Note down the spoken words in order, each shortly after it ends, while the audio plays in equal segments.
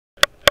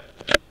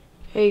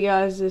Hey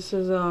guys, this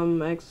is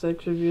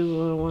XX Reviews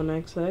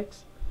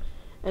 101XX,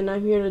 and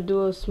I'm here to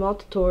do a small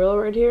tutorial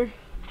right here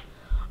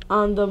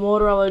on the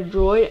Motorola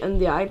Droid and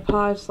the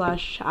Ipod /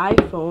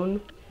 iPhone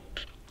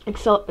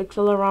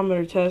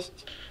accelerometer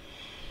test.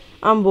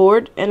 I'm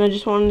bored, and I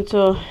just wanted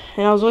to,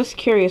 and I was always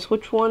curious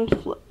which one's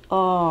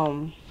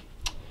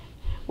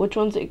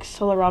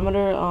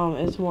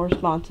accelerometer is more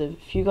responsive.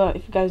 If you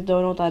guys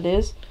don't know what that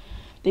is,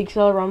 the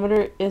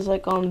accelerometer is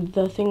like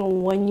the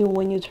thing when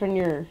you turn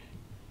your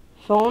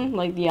phone,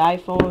 like the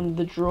iPhone,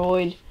 the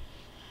Droid,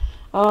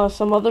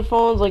 some other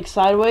phones like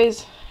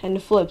sideways, and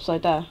it flips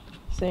like that.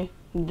 See,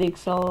 the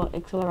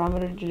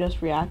accelerometer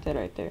just reacted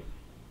right there.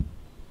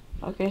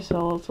 Okay,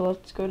 so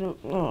let's go to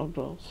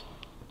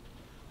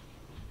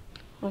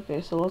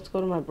Okay, so let's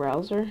go to my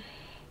browser.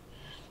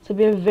 This will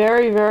be a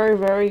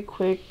very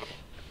quick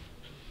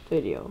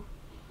video.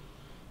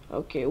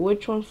 Okay,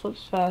 which one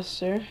flips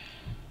faster?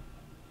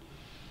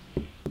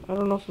 I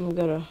don't know if I'm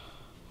gonna.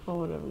 Oh,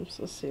 whatever. Let's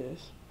see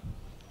this.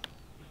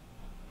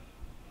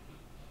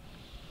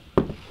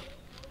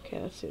 Okay,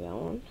 let's see that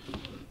one.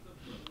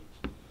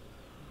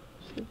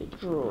 See the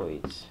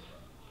droids.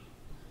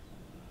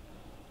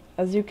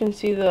 As you can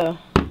see, the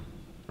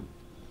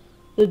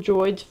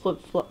droids flip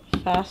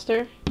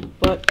faster,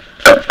 but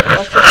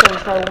let's just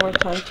try one more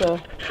time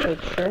to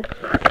make sure.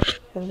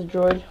 And the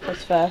droid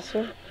flips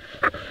faster.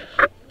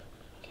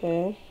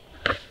 Okay.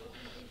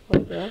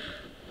 Like that.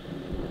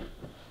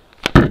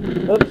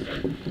 Oops.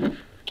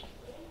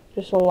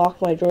 Just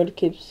unlock my droid. It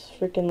keeps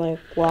freaking like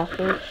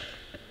locking.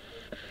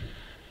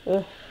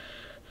 Ugh.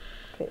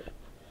 Okay.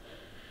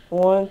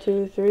 1,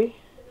 2, 3.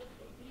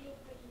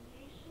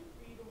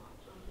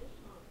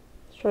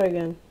 Let's try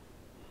again.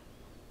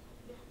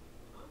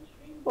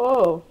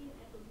 Whoa.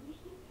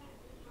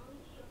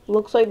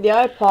 Looks like the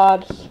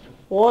iPods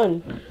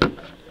won.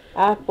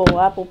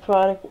 Apple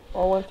product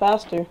all went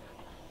faster.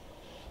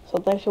 So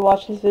thanks for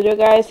watching this video,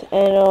 guys,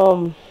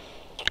 and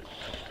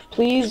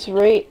please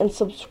rate and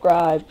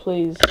subscribe,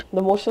 please.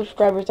 The more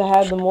subscribers I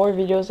have, the more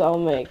videos I'll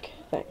make.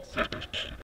 Thanks.